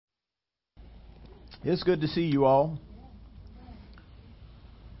It's good to see you all.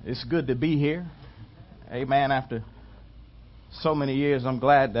 It's good to be here. Amen. After so many years, I'm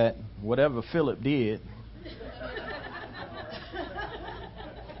glad that whatever Philip did,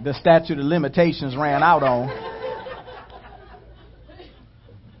 the statute of limitations ran out on.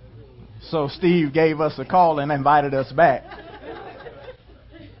 So Steve gave us a call and invited us back.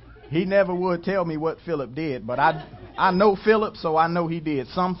 He never would tell me what Philip did, but I know Philip, so I know he did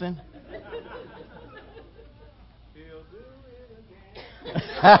something.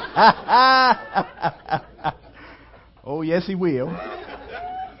 Oh, yes, he will.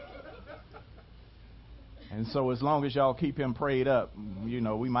 And so as long as y'all keep him prayed up,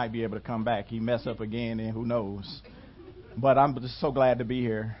 we might be able to come back. He mess up again, and who knows. But I'm just so glad to be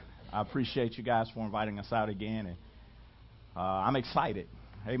here. I appreciate you guys for inviting us out again. And I'm excited.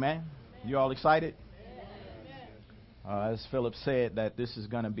 Amen. You all excited? As Philip said, that this is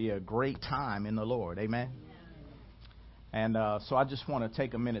going to be a great time in the Lord. Amen. And so I just want to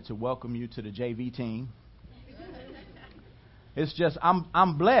take a minute to welcome you to the JV team. It's just,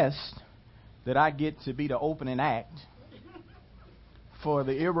 I'm blessed that I get to be the opening act for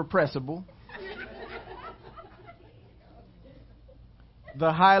the irrepressible,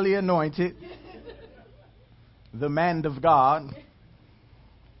 the highly anointed, the man of God,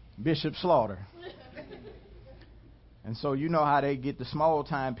 Bishop Slaughter. And so you know how they get the small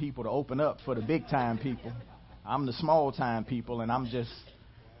time people to open up for the big time people. I'm the small time people, and I'm the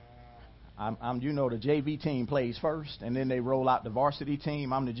JV team plays first, and then they roll out the varsity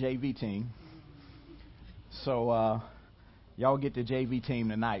team. I'm the JV team. So y'all get the JV team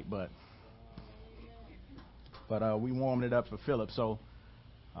tonight, but we warmed it up for Philip. So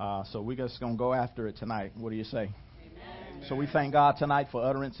we're just gonna go after it tonight. What do you say? Amen. So we thank God tonight for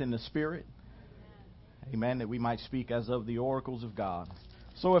utterance in the Spirit. Amen. That we might speak as of the oracles of God.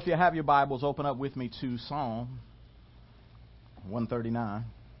 So if you have your Bibles, open up with me to Psalm 139.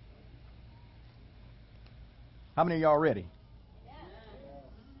 How many of y'all ready?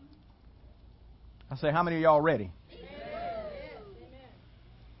 I say, how many of y'all ready?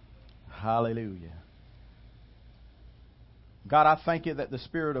 Hallelujah. God, I thank you that the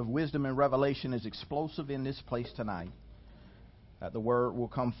spirit of wisdom and revelation is explosive in this place tonight. That the word will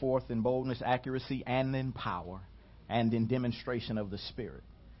come forth in boldness, accuracy, and in power, and in demonstration of the Spirit.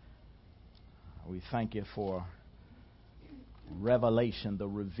 We thank you for revelation, the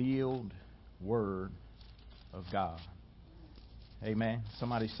revealed word of God. Amen.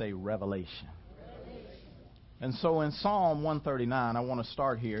 Somebody say revelation. And so in Psalm 139, I want to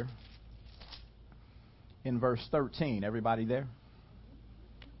start here in verse 13. Everybody there?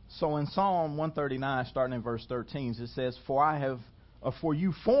 So in Psalm 139, starting in verse 13, it says, For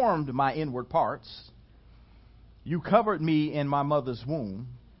you formed my inward parts. You covered me in my mother's womb.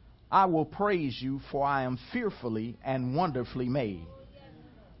 I will praise you, for I am fearfully and wonderfully made.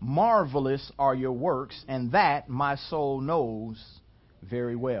 Marvelous are your works, and that my soul knows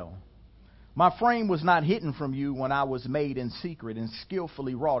very well. My frame was not hidden from you when I was made in secret and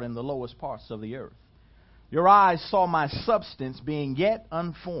skillfully wrought in the lowest parts of the earth. Your eyes saw my substance being yet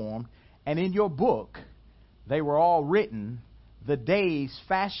unformed, and in your book they were all written, the days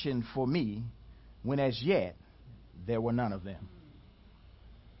fashioned for me, when as yet there were none of them.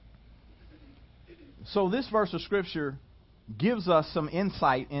 So this verse of Scripture gives us some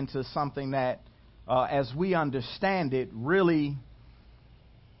insight into something that, as we understand it, really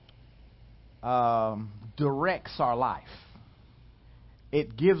directs our life.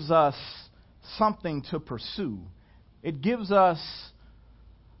 It gives us something to pursue. It gives us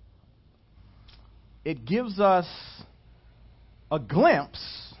a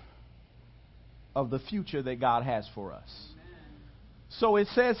glimpse of the future that God has for us. So it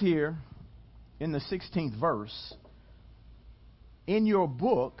says here in the 16th verse, in your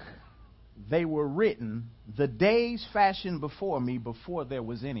book they were written, the days fashioned before me before there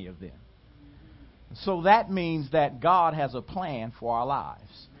was any of them. So that means that God has a plan for our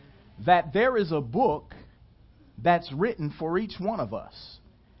lives. That there is a book that's written for each one of us.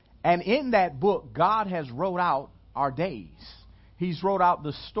 And in that book, God has wrote out our days. He's wrote out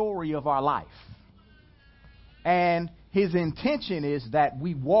the story of our life. And His intention is that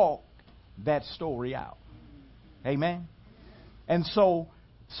we walk that story out. Amen. And so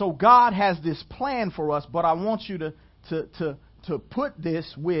God has this plan for us, but I want you to put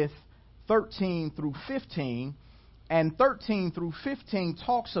this with 13 through 15. And 13 through 15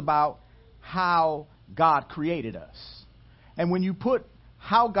 talks about how God created us. And when you put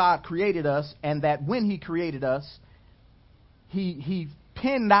how God created us, and that when He created us, He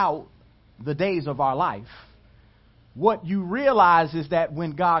pinned out the days of our life, what you realize is that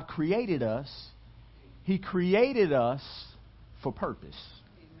when God created us, He created us for purpose.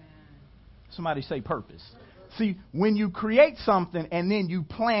 Somebody say purpose. See, when you create something and then you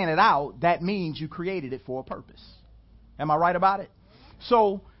plan it out, that means you created it for a purpose. Am I right about it?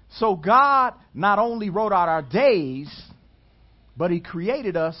 So God not only wrote out our days, but He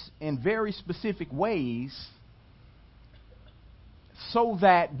created us in very specific ways so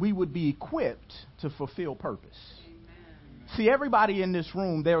that we would be equipped to fulfill purpose. Amen. See, everybody in this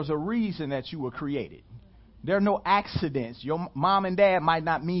room, there's a reason that you were created. There are no accidents. Your mom and dad might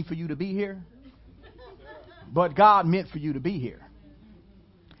not mean for you to be here, but God meant for you to be here.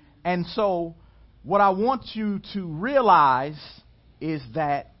 And so what I want you to realize is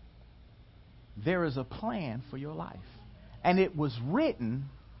that there is a plan for your life. And it was written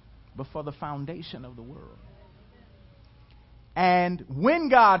before the foundation of the world. And when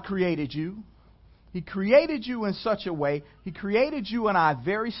God created you, He created you in such a way, He created you and I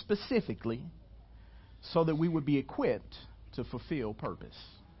very specifically so that we would be equipped to fulfill purpose.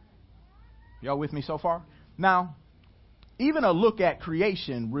 Y'all with me so far? Now, even a look at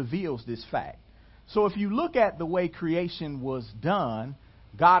creation reveals this fact. So if you look at the way creation was done,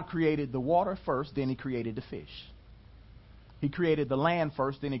 God created the water first, then He created the fish. He created the land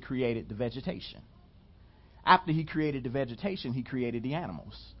first, then He created the vegetation. After He created the vegetation, He created the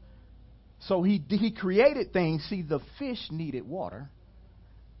animals. So He created things. See, the fish needed water.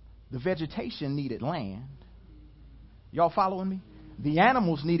 The vegetation needed land. Y'all following me? The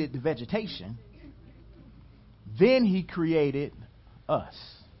animals needed the vegetation. Then He created us.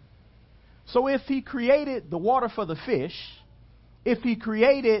 So if He created the water for the fish, if He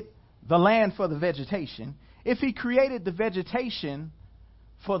created the land for the vegetation, if He created the vegetation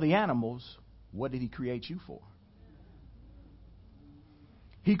for the animals, what did He create you for?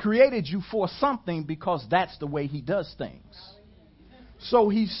 He created you for something because that's the way He does things. So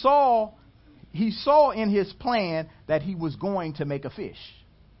He saw in His plan that He was going to make a fish.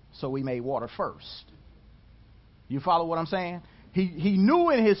 So He made water first. You follow what I'm saying? He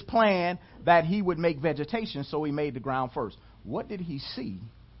knew in His plan that He would make vegetation, so He made the ground first. What did He see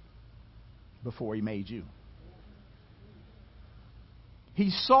before He made you?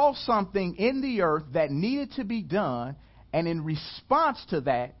 He saw something in the earth that needed to be done, and in response to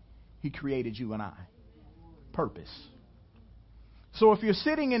that, He created you and I. Purpose. So if you're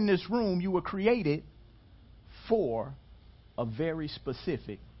sitting in this room, you were created for a very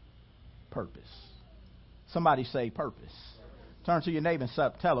specific purpose. Somebody say purpose. Turn to your neighbor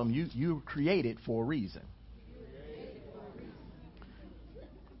and tell them you were created for a reason.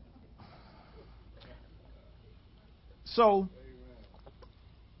 So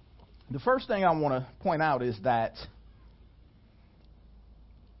the first thing I want to point out is that,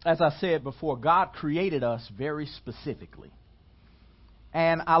 as I said before, God created us very specifically.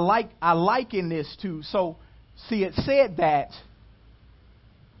 And I liken this to, so see, it said that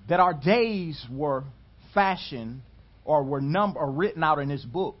our days were fashioned or were numbered or written out in this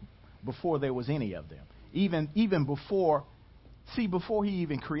book before there was any of them. Even before He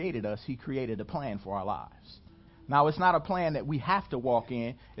even created us, He created a plan for our lives. Now, it's not a plan that we have to walk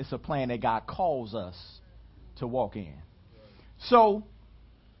in. It's a plan that God calls us to walk in. So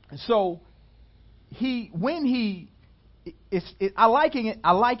I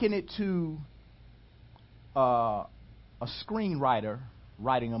liken it to a screenwriter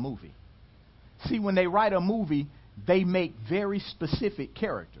writing a movie. See, when they write a movie, they make very specific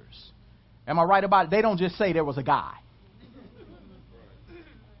characters. Am I right about it? They don't just say there was a guy.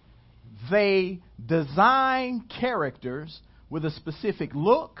 They design characters with a specific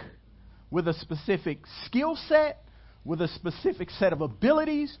look, with a specific skill set, with a specific set of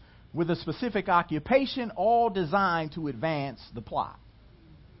abilities, with a specific occupation, all designed to advance the plot.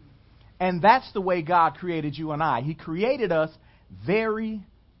 And that's the way God created you and I. He created us very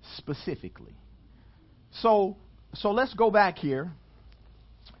specifically. So let's go back here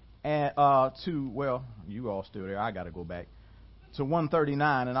and you all still there. I got to go back to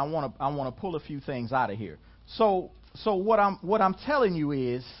 139, and I want to pull a few things out of here. So what I'm telling you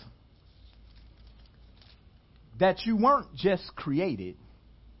is that you weren't just created,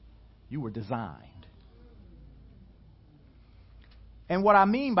 you were designed. And what I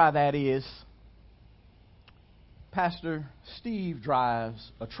mean by that is, Pastor Steve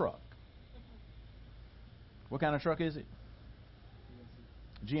drives a truck. What kind of truck is it?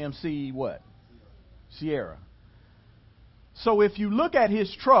 GMC what? Sierra. So if you look at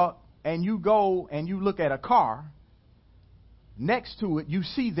his truck and you go and you look at a car, next to it you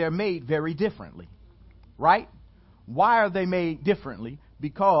see they're made very differently. Right? Why are they made differently?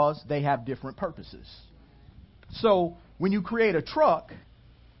 Because they have different purposes. So when you create a truck,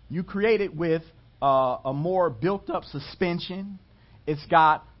 you create it with a more built up suspension. It's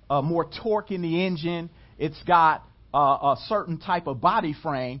got more torque in the engine. It's got a certain type of body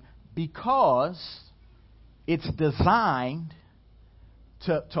frame because it's designed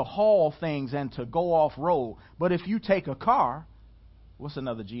to haul things and to go off road. But if you take a car, what's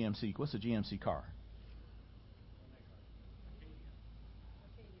another GMC? What's a GMC car?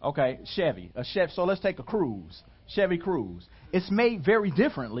 Okay, Chevy. A Chevy. So let's take a Cruze. Chevy Cruze. It's made very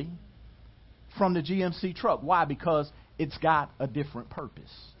differently from the GMC truck. Why? Because it's got a different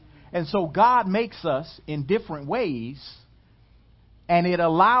purpose. And so God makes us in different ways, and it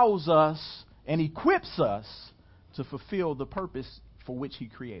allows us and equips us to fulfill the purpose for which He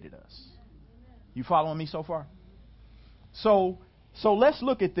created us. You following me so far? So let's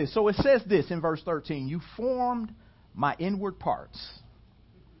look at this. So it says this in verse 13, you formed my inward parts,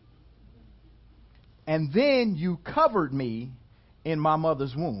 and then you covered me in my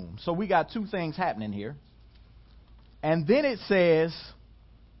mother's womb. So we got two things happening here. And then it says,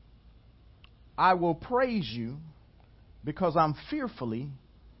 I will praise you because I'm fearfully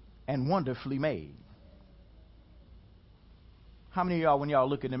and wonderfully made. How many of y'all, when y'all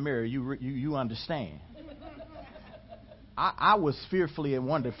look in the mirror, you understand? I was fearfully and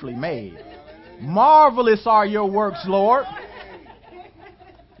wonderfully made. Marvelous are your works, Lord.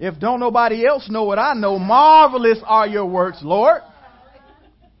 If don't nobody else know what I know, marvelous are your works, Lord.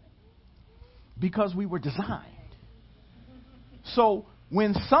 Because we were designed. So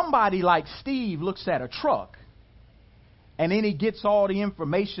when somebody like Steve looks at a truck and then he gets all the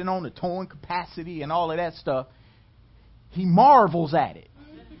information on the towing capacity and all of that stuff, he marvels at it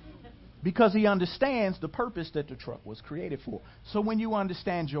because he understands the purpose that the truck was created for. So when you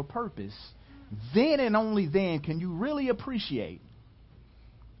understand your purpose, then and only then can you really appreciate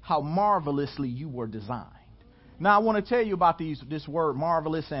how marvelously you were designed. Now I want to tell you about this word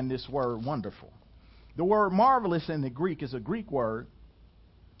marvelous and this word wonderful. The word marvelous in the Greek is a Greek word,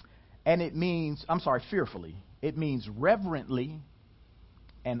 and it means, fearfully. It means reverently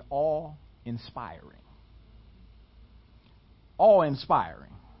and awe-inspiring.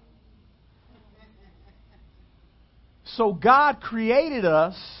 Awe-inspiring. So God created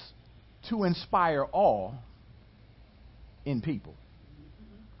us to inspire awe in people.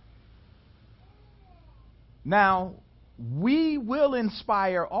 Now, we will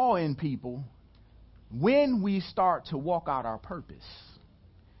inspire awe in people when we start to walk out our purpose.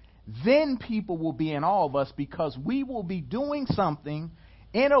 Then people will be in awe of us because we will be doing something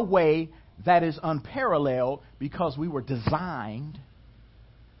in a way that is unparalleled because we were designed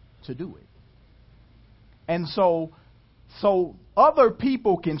to do it. And so other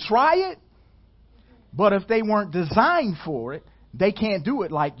people can try it, but if they weren't designed for it, they can't do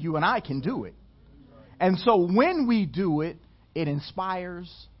it like you and I can do it. And so when we do it, it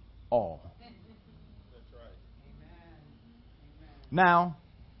inspires awe. That's right. Now,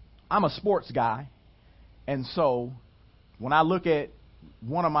 I'm a sports guy, and so when I look at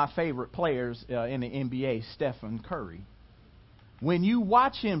one of my favorite players in the NBA, Stephen Curry, when you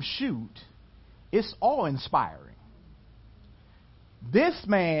watch him shoot, it's awe-inspiring. This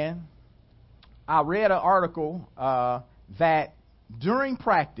man, I read an article that during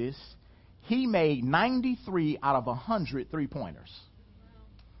practice, he made 93 out of 100 three-pointers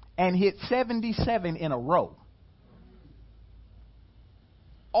and hit 77 in a row.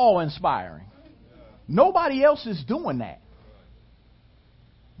 Awe-inspiring. Nobody else is doing that.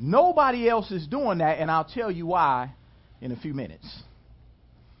 Nobody else is doing that, and I'll tell you why in a few minutes.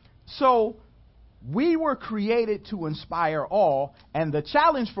 So, we were created to inspire awe, and the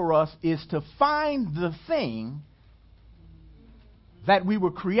challenge for us is to find the thing that we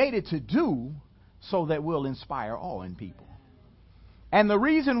were created to do so that we'll inspire awe in people. And the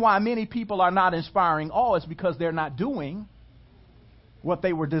reason why many people are not inspiring awe is because they're not doing what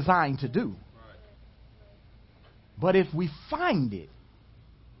they were designed to do. But if we find it,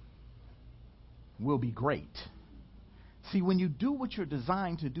 we'll be great. See, when you do what you're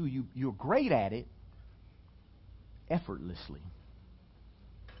designed to do, you're great at it effortlessly.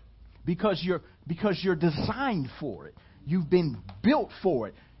 Because you're designed for it. You've been built for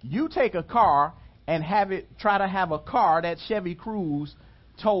it. You take a car and try to have a car, that Chevy Cruze,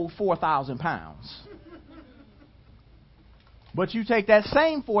 tow 4,000 pounds. But you take that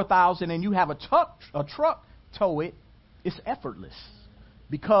same 4,000 and you have a truck tow it, it's effortless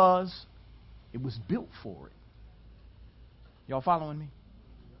because it was built for it. Y'all following me?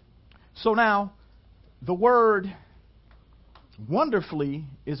 So now, the word wonderfully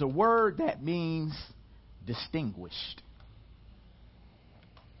is a word that means distinguished.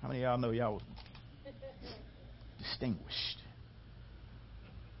 How many of y'all know y'all distinguished?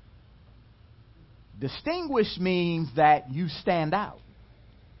 Distinguished means that you stand out.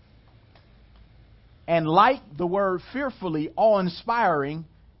 And like the word fearfully, awe-inspiring,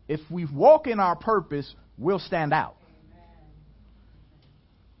 if we walk in our purpose, we'll stand out.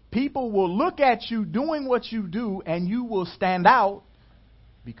 People will look at you doing what you do, and you will stand out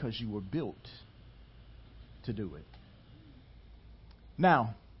because you were built to do it.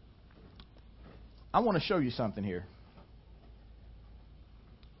 Now, I want to show you something here.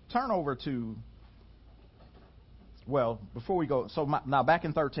 Turn over to, well, before we go, now back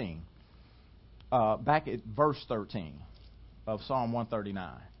in 13. Back at verse 13 of Psalm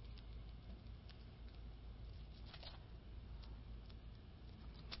 139.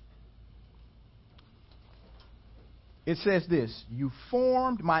 It says this: you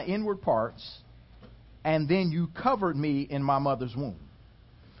formed my inward parts, and then you covered me in my mother's womb.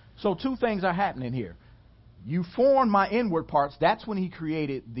 So two things are happening here. You formed my inward parts. That's when he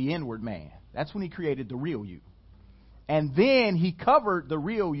created the inward man. That's when he created the real you. And then he covered the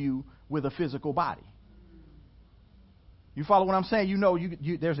real you with a physical body. You follow what I'm saying? You know,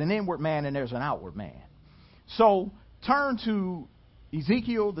 there's an inward man and there's an outward man. So turn to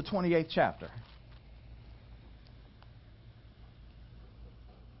Ezekiel, the 28th chapter.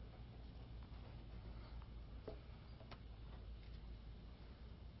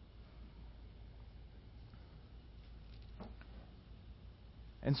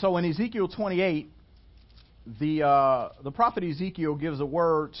 And so in Ezekiel 28, the prophet Ezekiel gives a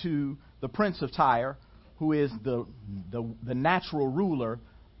word to the prince of Tyre, who is the natural ruler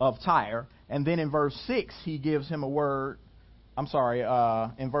of Tyre. And then in verse 6, he gives him a word.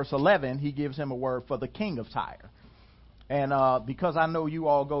 In verse 11, he gives him a word for the king of Tyre. And because I know you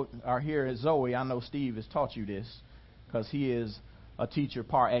all are here at Zoe, I know Steve has taught you this, because he is a teacher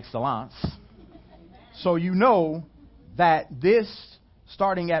par excellence. So you know that this,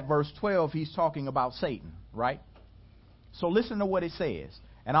 starting at verse 12, he's talking about Satan, right? So listen to what it says.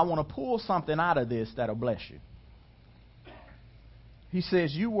 And I want to pull something out of this that'll bless you. He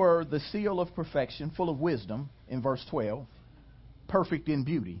says, you were the seal of perfection, full of wisdom, in verse 12, perfect in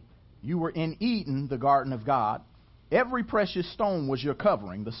beauty. You were in Eden, the garden of God. Every precious stone was your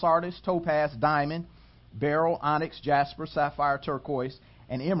covering: the sardius, topaz, diamond, beryl, onyx, jasper, sapphire, turquoise,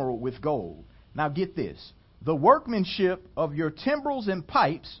 and emerald with gold. Now get this. The workmanship of your timbrels and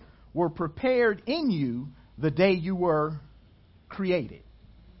pipes were prepared in you the day you were created.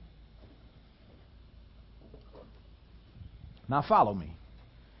 Now follow me.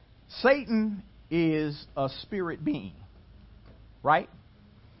 Satan is a spirit being, right?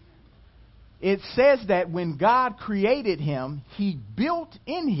 It says that when God created him, he built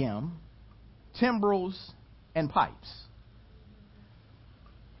in him timbrels and pipes.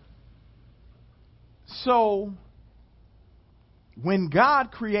 So when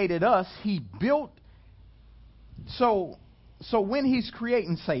God created us, he built. So when he's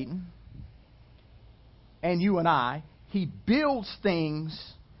creating Satan and you and I, he builds things.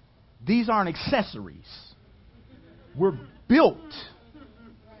 These aren't accessories. We're built.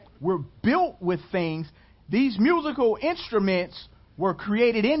 We're built with things. These musical instruments were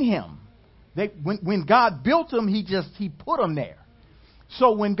created in him. When God built them, he put them there.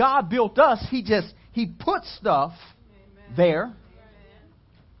 So when God built us, he put stuff there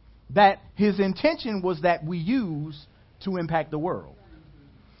that his intention was that we use to impact the world.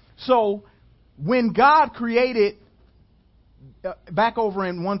 So when God created, back over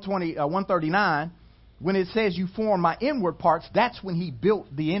in 139, when it says you form my inward parts, that's when he built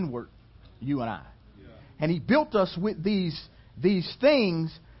the inward, you and I. Yeah. And he built us with these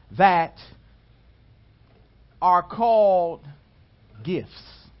things that are called gifts.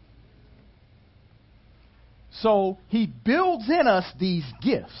 So he builds in us these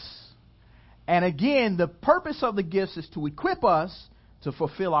gifts. And again, the purpose of the gifts is to equip us to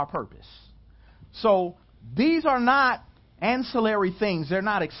fulfill our purpose. So these are not ancillary things. They're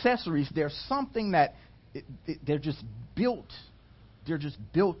not accessories. They're something that they're just built. They're just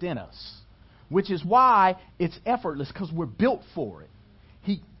built in us, which is why it's effortless, because we're built for it.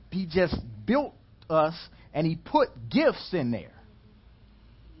 He just built us and he put gifts in there.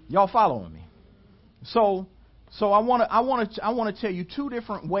 Y'all following me? So I want to tell you two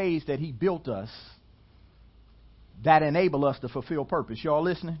different ways that he built us that enable us to fulfill purpose. Y'all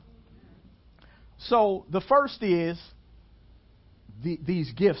listening? So the first is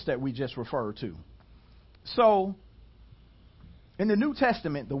these gifts that we just referred to. So in the New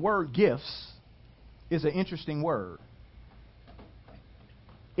Testament, the word gifts is an interesting word.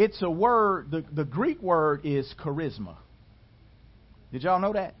 It's a word, the Greek word is charisma. Did y'all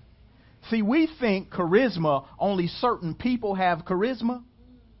know that? See, we think charisma, only certain people have charisma.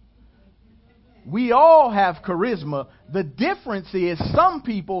 We all have charisma. The difference is some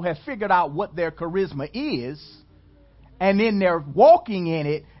people have figured out what their charisma is, and then they're walking in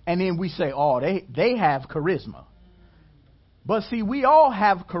it, and then we say, oh, they have charisma. But see, we all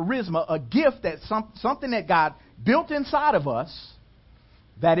have charisma, a gift, that something that God built inside of us,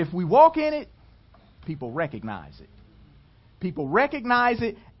 that if we walk in it, people recognize it. People recognize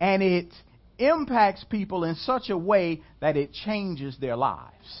it, and it impacts people in such a way that it changes their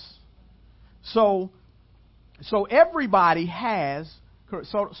lives. So everybody has.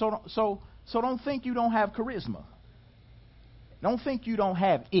 So don't think you don't have charisma. Don't think you don't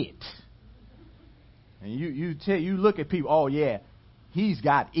have it. And you look at people. Oh yeah, he's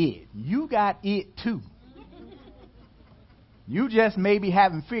got it. You got it too. You just maybe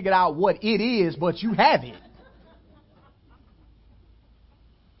haven't figured out what it is, but you have it.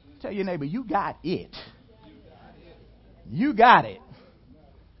 Tell your neighbor, you got it. You got it.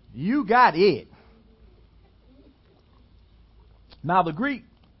 You got it. Now the Greek,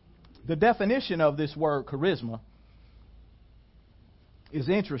 the definition of this word charisma is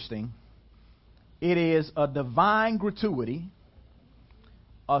interesting. It is a divine gratuity,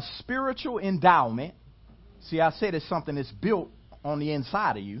 a spiritual endowment. See, I said it's something that's built on the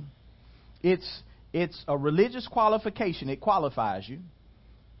inside of you. It's a religious qualification. It qualifies you.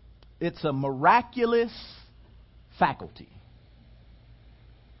 It's a miraculous faculty.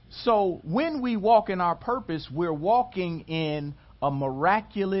 So when we walk in our purpose, we're walking in a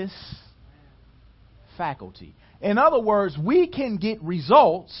miraculous faculty. In other words, we can get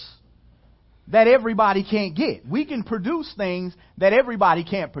results that everybody can't get. We can produce things that everybody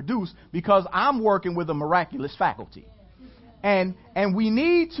can't produce because I'm working with a miraculous faculty. And we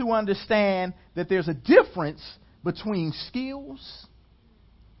need to understand that there's a difference between skills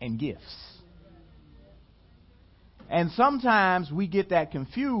and gifts. And sometimes we get that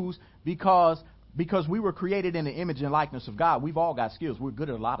confused because we were created in the image and likeness of God. We've all got skills. We're good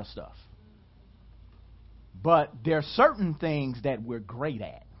at a lot of stuff. But there are certain things that we're great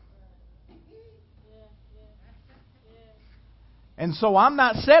at. And so I'm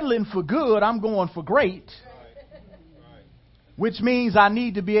not settling for good. I'm going for great. Which means I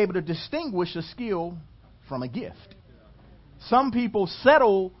need to be able to distinguish a skill from a gift. Some people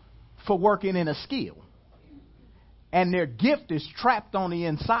settle for working in a skill, and their gift is trapped on the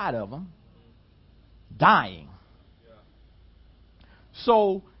inside of them, dying.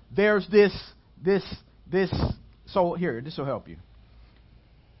 So there's this. So here, this will help you.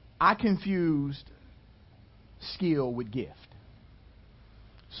 I confused skill with gift.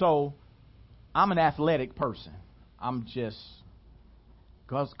 So I'm an athletic person. I'm just,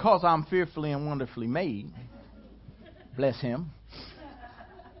 because I'm fearfully and wonderfully made. Bless him.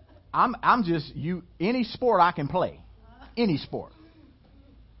 I'm just any sport I can play. Any sport.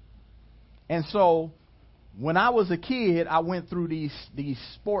 And so when I was a kid, I went through these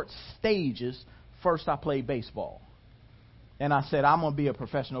sports stages. First I played baseball. And I said, I'm going to be a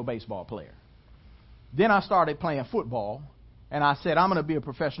professional baseball player. Then I started playing football. And I said, I'm going to be a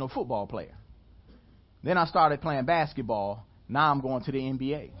professional football player. Then I started playing basketball. Now I'm going to the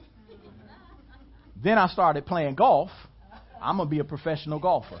NBA. Then I started playing golf. I'm going to be a professional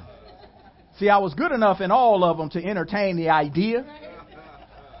golfer. See, I was good enough in all of them to entertain the idea.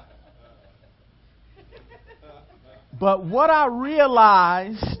 But what I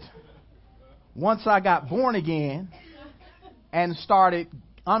realized once I got born again and started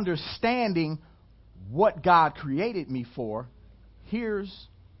understanding what God created me for, here's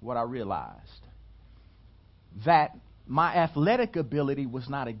what I realized. That my athletic ability was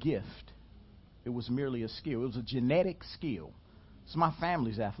not a gift. It was merely a skill. It was a genetic skill. So my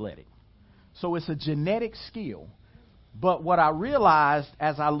family's athletic. So it's a genetic skill. But what I realized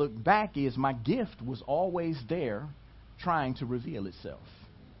as I look back is my gift was always there trying to reveal itself.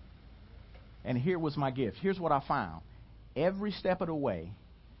 And here was my gift. Here's what I found. Every step of the way,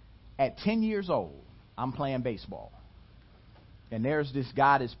 at 10 years old, I'm playing baseball. And there's this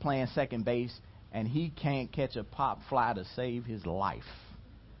guy that's playing second base, and he can't catch a pop fly to save his life.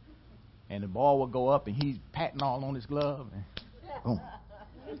 And the ball will go up, and he's patting all on his glove. And boom.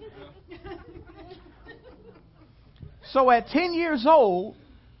 So at 10 years old,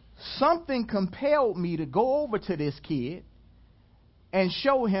 something compelled me to go over to this kid and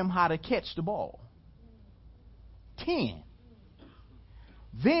show him how to catch the ball. 10.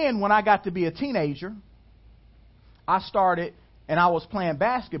 Then when I got to be a teenager, I started, and I was playing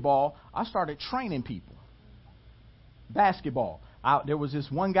basketball, I started training people. Basketball. There was this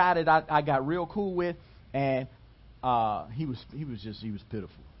one guy that I got real cool with, and he was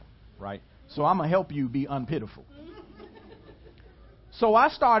pitiful, right? So I'm going to help you be unpitiful. So I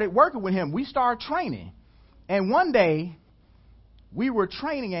started working with him. We started training. And one day we were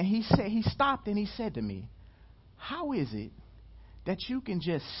training and he stopped and he said to me, how is it that you can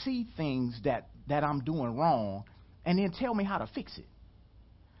just see things that I'm doing wrong and then tell me how to fix it?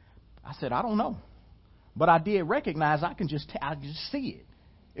 I said, I don't know. But I did recognize I just see it.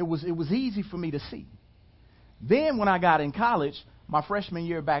 It was easy for me to see. Then when I got in college, my freshman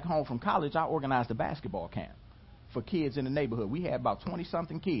year back home from college, I organized a basketball camp for kids in the neighborhood. We had about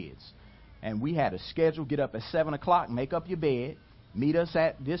 20-something kids. And we had a schedule, get up at 7 o'clock, make up your bed, meet us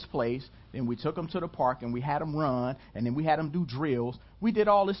at this place. Then we took them to the park and we had them run. And then we had them do drills. We did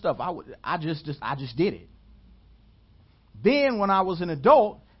all this stuff. I just did it. Then when I was an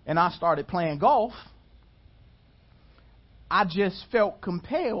adult and I started playing golf, I just felt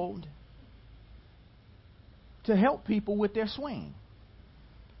compelled to help people with their swing.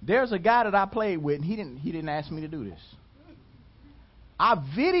 There's a guy that I played with, and he didn't ask me to do this. I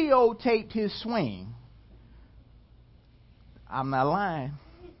videotaped his swing. I'm not lying.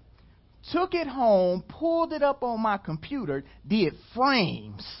 Took it home, pulled it up on my computer, did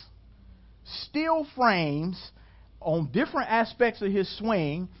frames, still frames on different aspects of his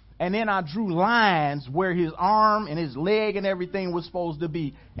swing, and then I drew lines where his arm and his leg and everything was supposed to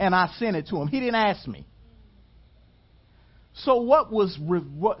be, and I sent it to him. He didn't ask me. So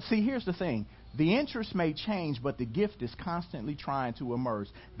see, here's the thing. The interest may change, but the gift is constantly trying to emerge.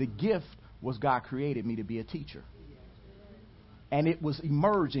 The gift was God created me to be a teacher. And it was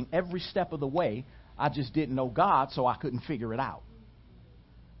emerging every step of the way. I just didn't know God, so I couldn't figure it out.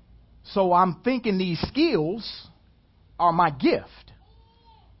 So I'm thinking these skills are my gift.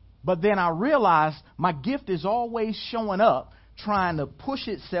 But then I realized my gift is always showing up, trying to push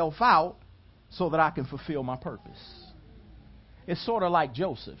itself out so that I can fulfill my purpose. It's sort of like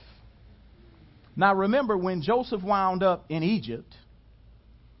Joseph. Now remember, when Joseph wound up in Egypt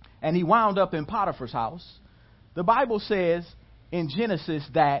and he wound up in Potiphar's house, the Bible says in Genesis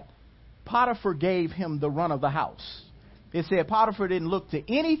that Potiphar gave him the run of the house. It said Potiphar didn't look to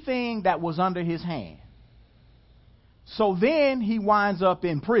anything that was under his hand. So then he winds up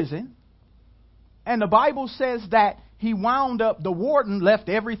in prison. And the Bible says that he wound up, the warden left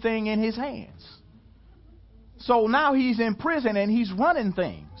everything in his hands. So now he's in prison and he's running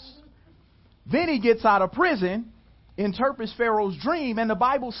things. Then he gets out of prison, interprets Pharaoh's dream, and the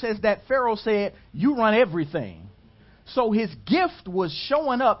Bible says that Pharaoh said, you run everything. So his gift was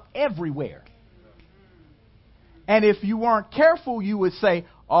showing up everywhere. And if you weren't careful, you would say,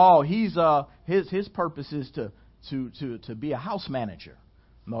 oh, his purpose is to be a house manager.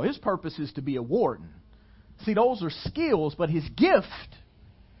 No, his purpose is to be a warden. See, those are skills, but his gift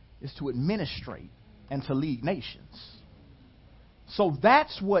is to administrate and to lead nations. So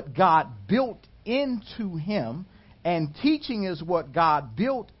that's what God built into him, and teaching is what God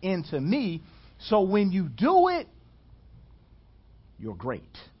built into me. So when you do it, you're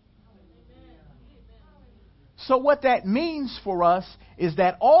great. So what that means for us is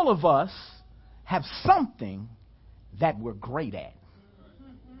that all of us have something that we're great at.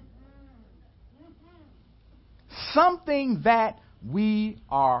 Something that we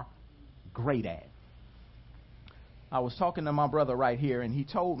are great at. I was talking to my brother right here, and he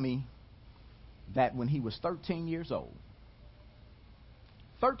told me that when he was 13 years old,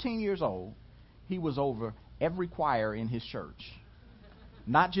 he was over every choir in his church.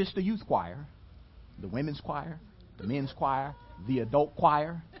 Not just the youth choir, the women's choir, the men's choir, the adult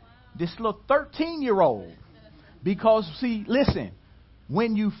choir. This little 13-year-old. Because, see, listen,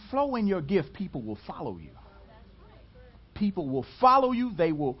 when you flow in your gift, people will follow you. People will follow you.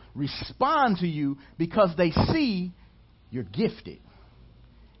 They will respond to you because they see you're gifted.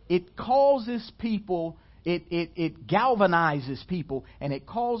 It causes people, it galvanizes people, and it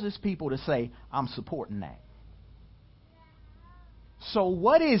causes people to say, I'm supporting that. So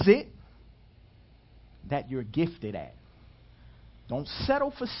what is it that you're gifted at? Don't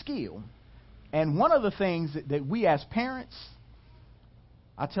settle for skill. And one of the things that we as parents,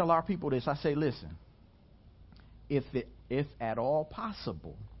 I tell our people this, I say, listen, if at all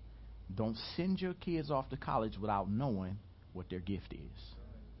possible, don't send your kids off to college without knowing what their gift is.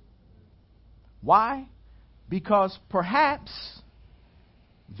 Why? Because perhaps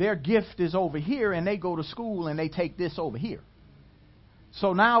their gift is over here and they go to school and they take this over here.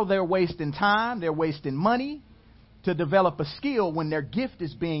 So now they're wasting time, they're wasting money to develop a skill when their gift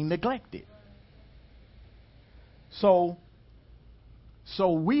is being neglected. So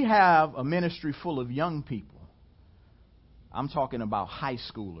we have a ministry full of young people. I'm talking about high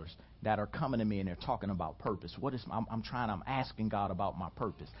schoolers that are coming to me and they're talking about purpose. I'm asking God about my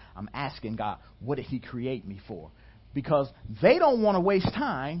purpose. I'm asking God, what did He create me for? because they don't want to waste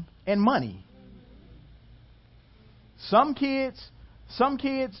time and money. Some kids,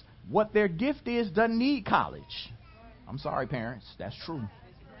 what their gift is doesn't need college. I'm sorry, parents. That's true.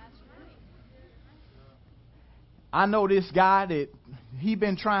 I know this guy that he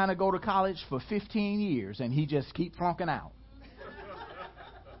been trying to go to college for 15 years and he just keep flunking out.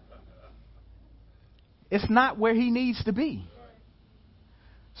 It's not where he needs to be.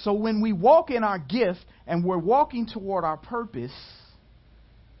 So when we walk in our gift and we're walking toward our purpose,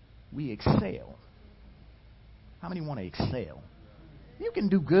 we excel. How many want to excel? You can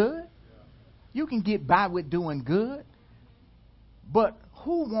do good. You can get by with doing good. But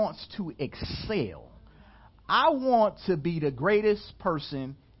who wants to excel? I want to be the greatest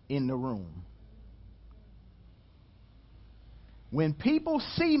person in the room. When people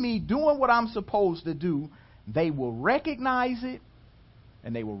see me doing what I'm supposed to do, they will recognize it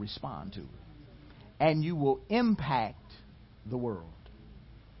and they will respond to it. And you will impact the world.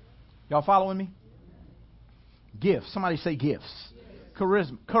 Y'all following me? Gifts. Somebody say gifts.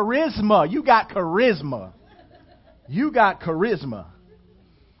 Charisma. Charisma. You got charisma. You got charisma.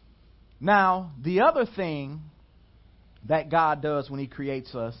 Now, the other thing that God does when he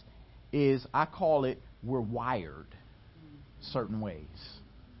creates us is, I call it, we're wired certain ways.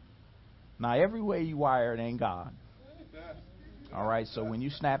 Now, every way you wired ain't God. All right, so when you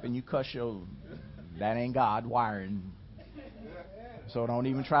snap and you cuss that ain't God wiring. So don't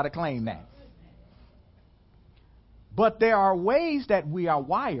even try to claim that. But there are ways that we are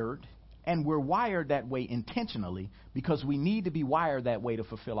wired, and we're wired that way intentionally because we need to be wired that way to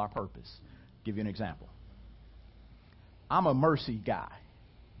fulfill our purpose. I'll give you an example. I'm a mercy guy,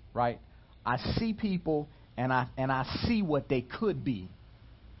 right? I see people and I see what they could be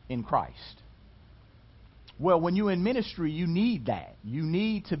in Christ. Well, when you're in ministry, you need that. You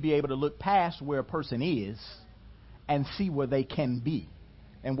need to be able to look past where a person is and see where they can be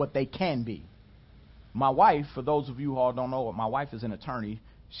and what they can be. My wife, for those of you who don't know, my wife is an attorney.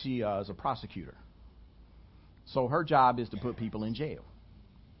 She is a prosecutor. So her job is to put people in jail.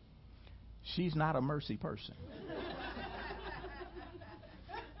 She's not a mercy person.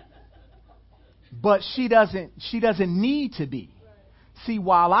 But she doesn't need to be. See,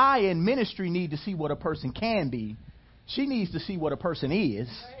 while I in ministry need to see what a person can be, she needs to see what a person is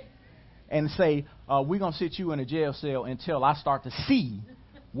and say, we're going to sit you in a jail cell until I start to see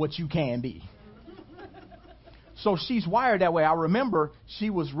what you can be. So she's wired that way. I remember she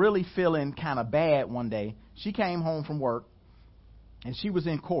was really feeling kind of bad one day. She came home from work and she was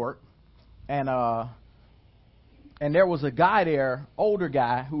in court, and there was a guy there, older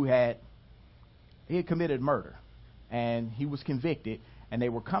guy, who had committed murder, and he was convicted, and they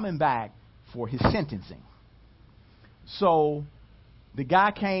were coming back for his sentencing. So the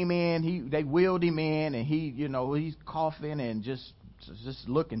guy came in, they wheeled him in, and he's coughing and just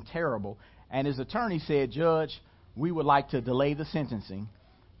looking terrible. And his attorney said, "Judge, we would like to delay the sentencing.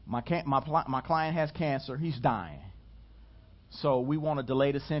 My client has cancer. He's dying. So we want to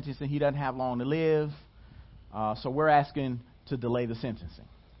delay the sentencing. He doesn't have long to live. So we're asking to delay the sentencing."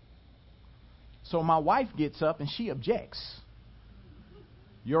 So my wife gets up and she objects.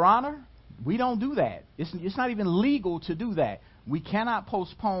 "Your Honor, we don't do that. It's not even legal to do that. We cannot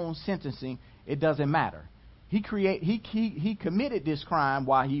postpone sentencing. It doesn't matter. He committed this crime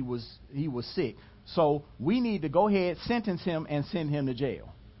while he was sick. So we need to go ahead, sentence him, and send him to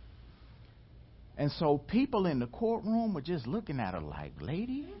jail." And so people in the courtroom were just looking at her like,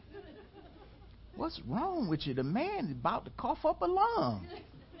 "Lady, what's wrong with you? The man is about to cough up a lung."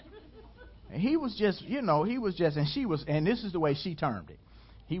 And he was just, and this is the way she termed it.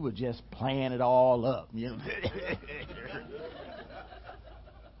 He was just playing it all up,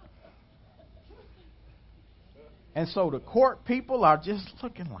 And so the court people are just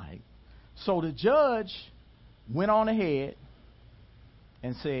looking like. So the judge went on ahead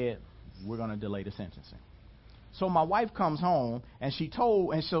and said, "We're going to delay the sentencing." So my wife comes home and she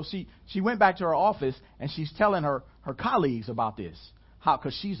went back to her office and she's telling her colleagues about this.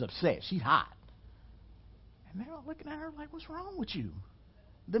 Because she's upset. She's hot. And they're all looking at her like, "What's wrong with you?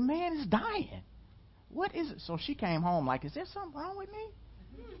 The man is dying. What is it?" So she came home like, "Is there something wrong with me?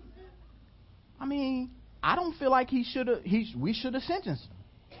 I mean, I don't feel like we should have sentenced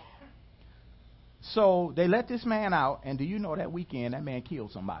him." So they let this man out, and do you know that weekend that man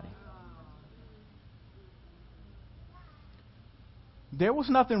killed somebody? There was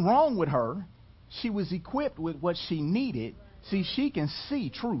nothing wrong with her. She was equipped with what she needed. See, she can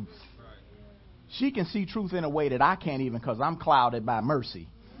see truth. She can see truth in a way that I can't even, because I'm clouded by mercy.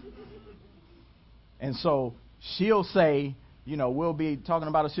 And so she'll say, we'll be talking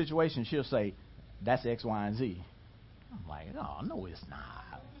about a situation. She'll say, "That's X, Y, and Z." I'm like, oh, no, it's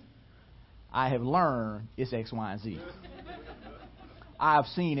not. I have learned it's X, Y, and Z. I've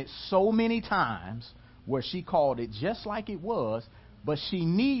seen it so many times where she called it just like it was, but she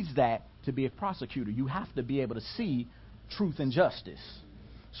needs that to be a prosecutor. You have to be able to see truth and justice.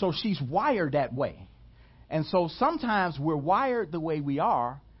 So she's wired that way. And so sometimes we're wired the way we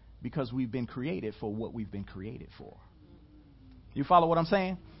are because we've been created for what we've been created for. You follow what I'm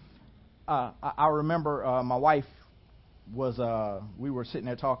saying? I remember my wife we were sitting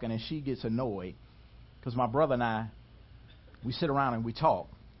there talking, and she gets annoyed because my brother and I, we sit around and we talk,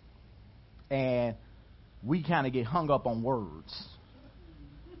 and we kind of get hung up on words.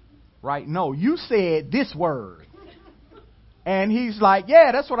 Right? No, you said this word. And he's like,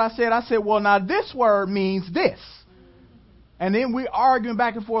 yeah, that's what I said. I said, well, now this word means this. And then we arguing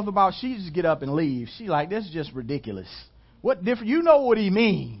back and forth about, she just get up and leave. She like, this is just ridiculous. What different? You know what he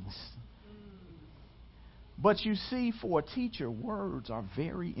means. But you see, for a teacher, words are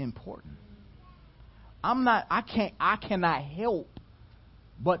very important. I cannot help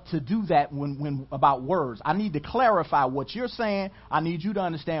but to do that when about words. I need to clarify what you're saying. I need you to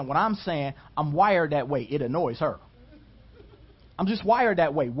understand what I'm saying. I'm wired that way. It annoys her. I'm just wired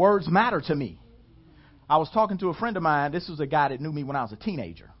that way. Words matter to me. I was talking to a friend of mine. This was a guy that knew me when I was a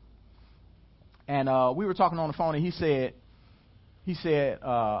teenager. And we were talking on the phone, and he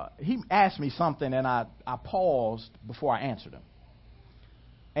asked me something, and I paused before I answered him.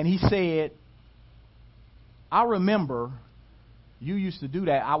 And he said, I remember you used to do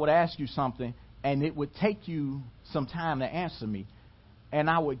that. I would ask you something, and it would take you some time to answer me. And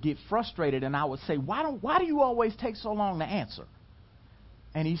I would get frustrated, and I would say, why do you always take so long to answer?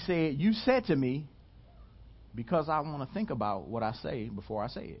 And he said, you said to me, because I want to think about what I say before I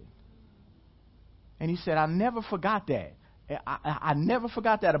say it. And he said, I never forgot that. I never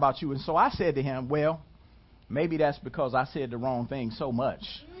forgot that about you. And so I said to him, well, maybe that's because I said the wrong thing so much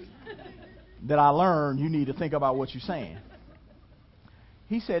that I learned you need to think about what you're saying.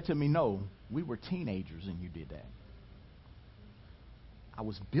 He said to me, no, we were teenagers and you did that. I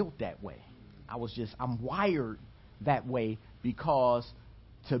was built that way. I'm wired that way because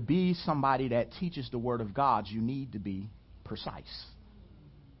to be somebody that teaches the Word of God, you need to be precise.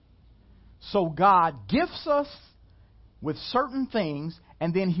 So God gifts us with certain things,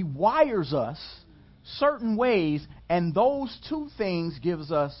 and then He wires us certain ways, and those two things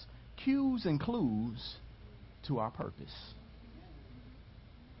gives us cues and clues to our purpose.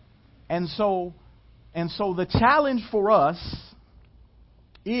 And so the challenge for us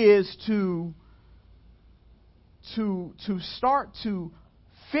is to start to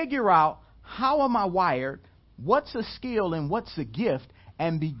figure out, how am I wired, what's a skill and what's a gift,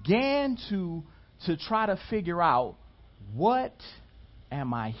 and begin to try to figure out, what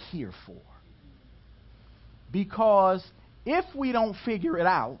am I here for? Because if we don't figure it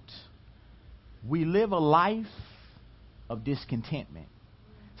out, we live a life of discontentment.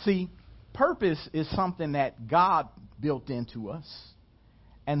 See, purpose is something that God built into us.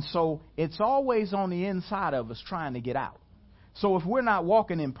 And so it's always on the inside of us trying to get out. So if we're not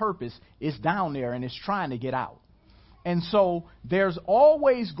walking in purpose, it's down there and it's trying to get out. And so there's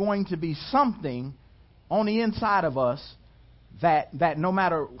always going to be something on the inside of us that no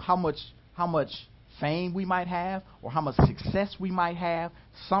matter how much fame we might have or how much success we might have,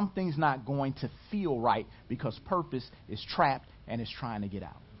 something's not going to feel right because purpose is trapped and is trying to get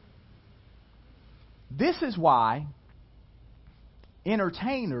out. This is why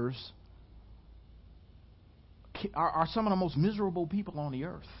entertainers are some of the most miserable people on the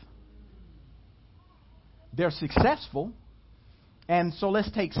earth. They're successful, and so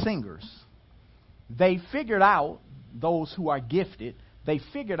let's take singers. They figured out, those who are gifted, they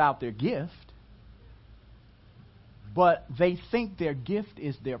figured out their gift, but they think their gift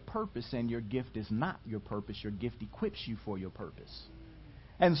is their purpose, and your gift is not your purpose. Your gift equips you for your purpose.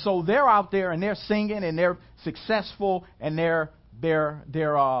 And so they're out there and they're singing and they're successful and they're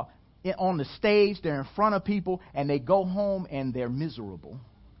on the stage, they're in front of people, and they go home and they're miserable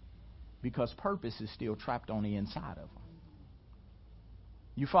because purpose is still trapped on the inside of them.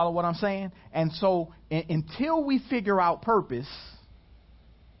 You follow what I'm saying? And so until we figure out purpose,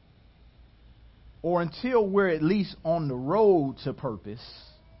 or until we're at least on the road to purpose,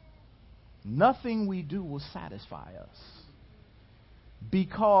 nothing we do will satisfy us.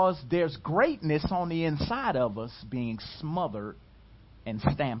 Because there's greatness on the inside of us being smothered and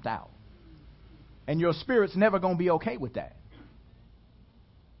stamped out. And your spirit's never going to be okay with that.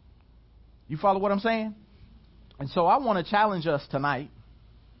 You follow what I'm saying? And so I want to challenge us tonight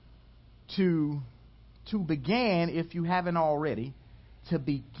to begin, if you haven't already, to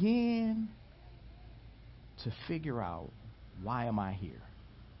begin to figure out, why am I here?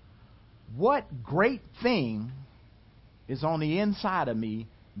 What great thing is on the inside of me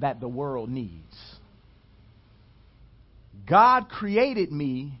that the world needs? God created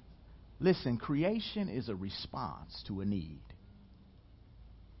me. Listen, creation is a response to a need.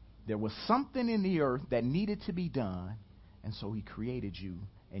 There was something in the earth that needed to be done, and so he created you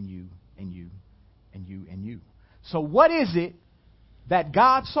and you and you and you and you. So what is it that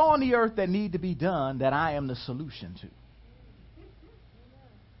God saw on the earth that need to be done that I am the solution to?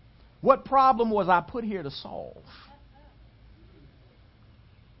 What problem was I put here to solve?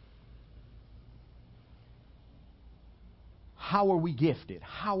 How are we gifted?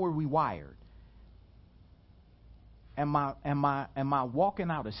 How are we wired? Am I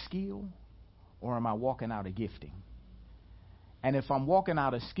walking out a skill, or am I walking out a gifting? And if I'm walking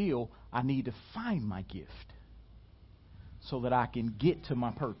out a skill, I need to find my gift so that I can get to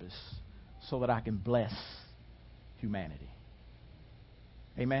my purpose, so that I can bless humanity.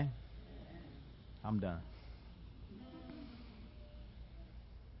 Amen? I'm done.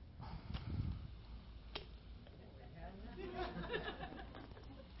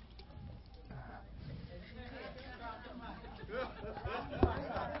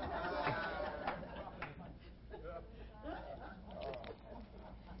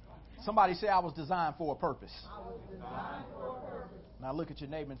 Somebody say, I was designed for a purpose. Now look at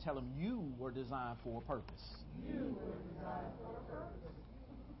your neighbor and tell him, you were designed for a purpose.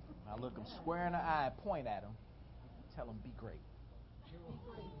 Now look him square in the eye and point at him. Tell him, be great.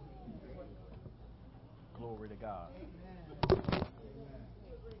 Glory to God.